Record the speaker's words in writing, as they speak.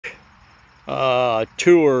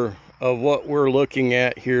tour of what we're looking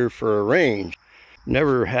at here for a range.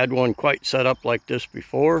 Never had one quite set up like this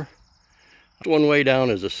before. This one way down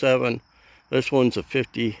is a 7, this one's a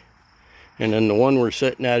 50, and then the one we're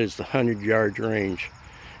sitting at is the 100-yard range.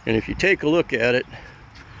 And if you take a look at it,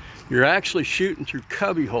 you're actually shooting through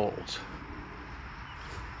cubby holes.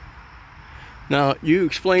 Now, you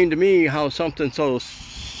explained to me how something so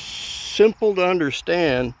simple to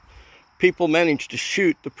understand, people manage to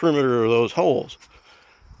shoot the perimeter of those holes.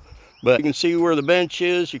 But you can see where the bench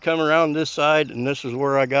is. You come around this side, and this is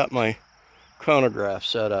where I got my chronograph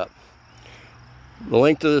set up. The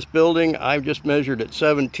length of this building, I've just measured at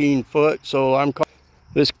 17 foot, so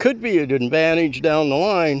this could be an advantage down the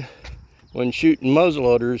line when shooting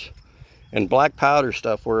muzzleloaders and black powder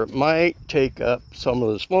stuff, where it might take up some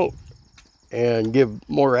of the smoke and give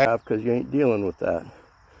more because you ain't dealing with that.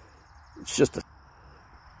 It's just a